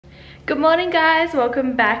Good morning guys,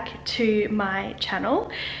 welcome back to my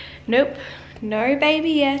channel. Nope, no baby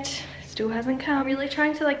yet, still hasn't come. I'm really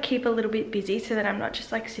trying to like keep a little bit busy so that I'm not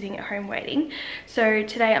just like sitting at home waiting. So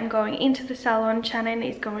today I'm going into the salon. Shannon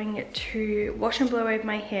is going to wash and blow wave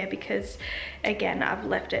my hair because again I've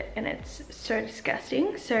left it and it's so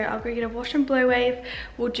disgusting. So I'll go get a wash and blow wave.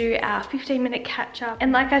 We'll do our 15-minute catch up,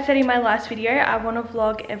 and like I said in my last video, I want to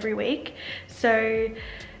vlog every week. So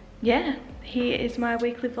yeah, here is my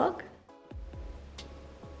weekly vlog.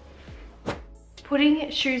 Putting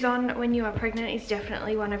shoes on when you are pregnant is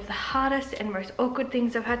definitely one of the hardest and most awkward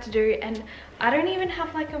things I've had to do, and I don't even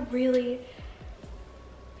have like a really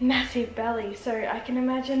massive belly, so I can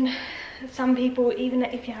imagine some people, even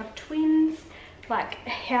if you have twins, like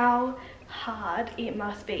how hard it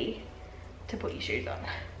must be to put your shoes on.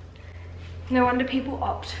 No wonder people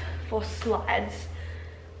opt for slides.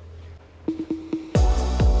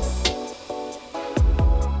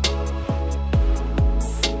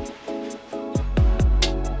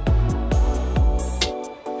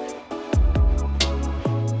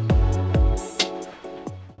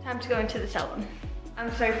 To go into the salon.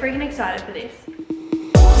 I'm so freaking excited for this.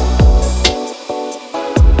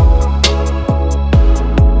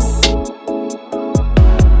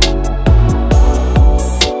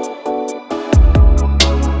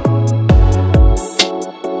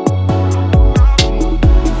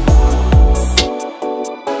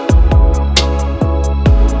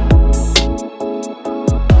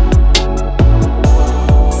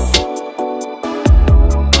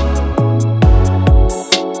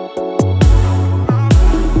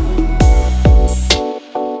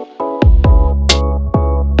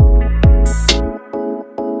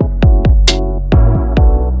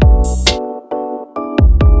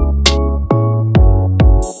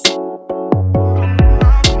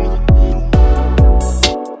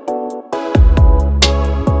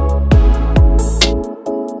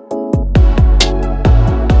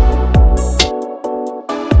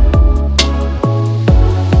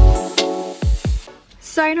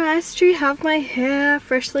 So nice to have my hair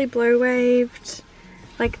freshly blow waved.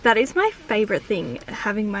 Like, that is my favorite thing,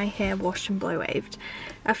 having my hair washed and blow waved.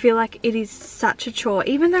 I feel like it is such a chore.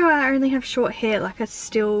 Even though I only have short hair, like I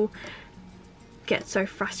still get so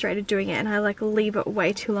frustrated doing it, and I like leave it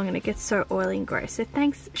way too long and it gets so oily and gross. So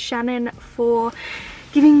thanks Shannon for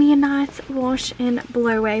giving me a nice wash and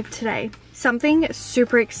blow wave today. Something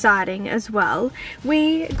super exciting as well,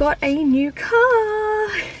 we got a new car.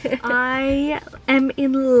 I am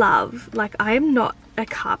in love. Like, I am not a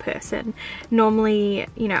car person. Normally,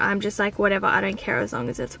 you know, I'm just like whatever, I don't care as long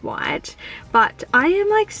as it's white. But I am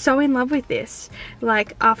like so in love with this.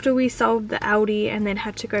 Like, after we sold the Audi and then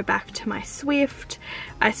had to go back to my Swift,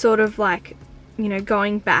 I sort of like, you know,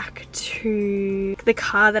 going back to the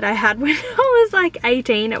car that I had when I was like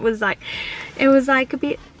 18, it was like a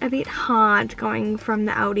bit hard going from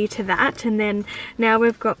the Audi to that. And then now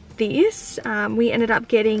we've got this. We ended up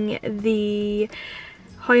getting the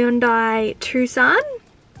Hyundai Tucson.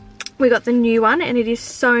 We got the new one and it is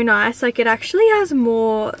so nice. Like, it actually has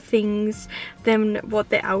more things than what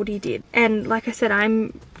the Audi did. And like I said,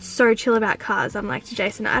 I'm so chill about cars. I'm like to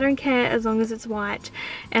Jason, I don't care as long as it's white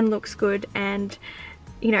and looks good. And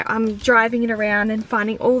you know, I'm driving it around and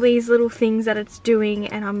finding all these little things that it's doing,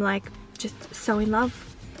 and I'm like just so in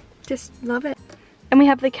love. Just love it. And we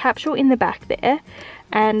have the capsule in the back there,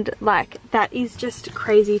 and like that is just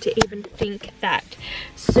crazy to even think that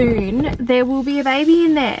soon there will be a baby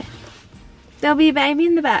in there. There'll be a baby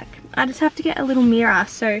in the back. I just have to get a little mirror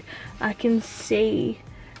so I can see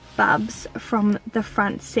Bubs from the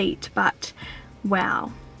front seat. But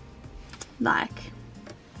wow, like,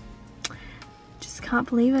 just can't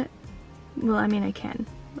believe it. Well, I mean, I can.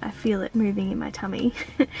 I feel it moving in my tummy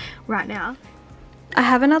right now. I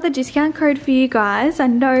have another discount code for you guys. I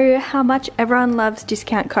know how much everyone loves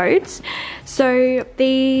discount codes. So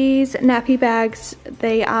these nappy bags,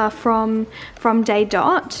 they are from Day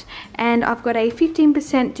Dot, and I've got a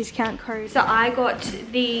 15% discount code. So I got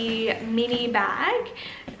the mini bag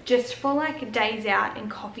just for like days out and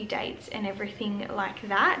coffee dates and everything like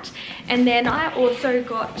that. And then I also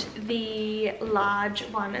got the large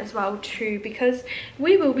one as well too, because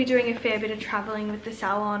we will be doing a fair bit of traveling with the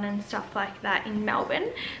salon and stuff like that in Melbourne.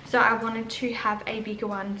 So I wanted to have a bigger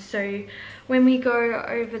one, so when we go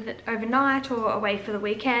overnight or away for the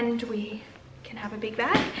weekend, we can have a big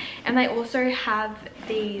bag. And they also have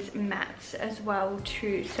these mats as well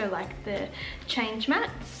too, so like the change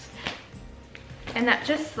mats. and that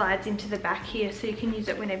just slides into the back here so you can use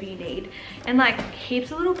it whenever you need. And like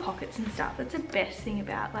heaps of little pockets and stuff. That's the best thing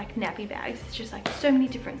about like nappy bags. It's just like so many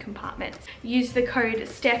different compartments. Use the code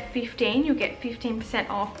STEPH15, you'll get 15%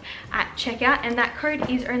 off at checkout, and that code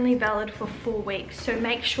is only valid for 4 weeks. So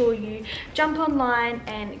make sure you jump online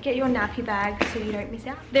and get your nappy bag so you don't miss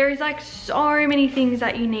out. There is like so many things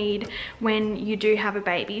that you need when you do have a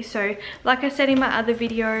baby. So like I said in my other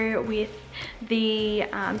video with the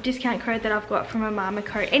discount code that I've got from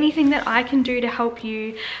Emamaco, anything that I can do to help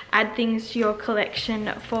you add things to your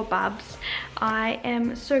collection for bubs, I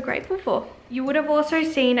am so grateful for. You would have also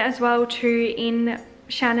seen as well too in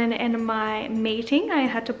Shannon and my meeting, I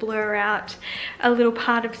had to blur out a little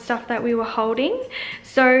part of stuff that we were holding.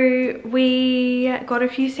 So we got a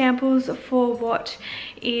few samples for what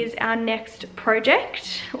is our next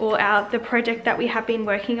project, or the project that we have been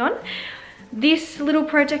working on. This little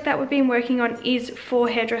project that we've been working on is for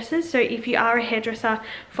hairdressers, so if you are a hairdresser,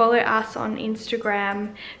 follow us on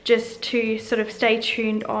Instagram just to sort of stay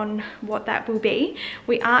tuned on what that will be.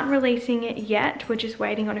 We aren't releasing it yet, we're just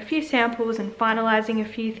waiting on a few samples and finalizing a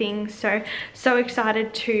few things, so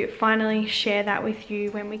excited to finally share that with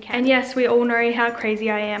you when we can. And yes, we all know how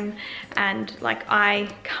crazy I am, and like I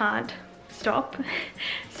can't stop.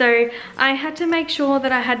 So I had to make sure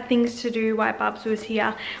that I had things to do while Bubs was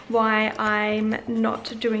here, why I'm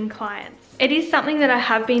not doing clients. It is something that I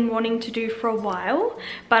have been wanting to do for a while,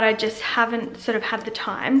 but I just haven't sort of had the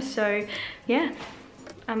time. So yeah,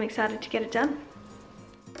 I'm excited to get it done.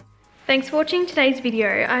 Thanks for watching today's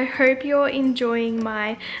video. I hope you're enjoying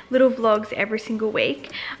my little vlogs every single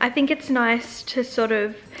week. I think it's nice to sort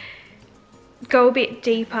of go a bit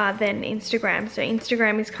deeper than Instagram. So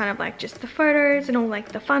Instagram is kind of like just the photos and all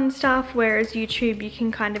like the fun stuff, whereas YouTube you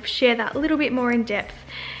can kind of share that a little bit more in depth.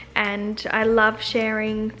 And I love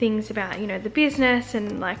sharing things about, you know, the business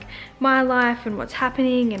and like my life and what's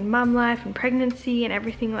happening and mum life and pregnancy and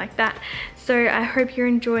everything like that. So I hope you're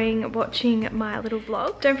enjoying watching my little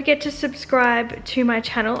vlog. Don't forget to subscribe to my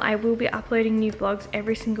channel. I will be uploading new vlogs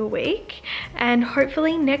every single week, and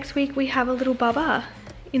hopefully next week we have a little bubba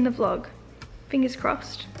in the vlog. Fingers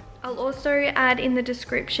crossed. I'll also add in the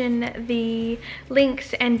description the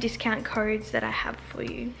links and discount codes that I have for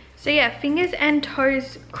you. So yeah, fingers and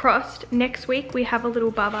toes crossed. Next week we have a little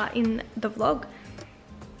bubba in the vlog.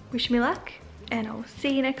 Wish me luck, and I'll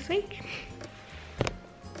see you next week.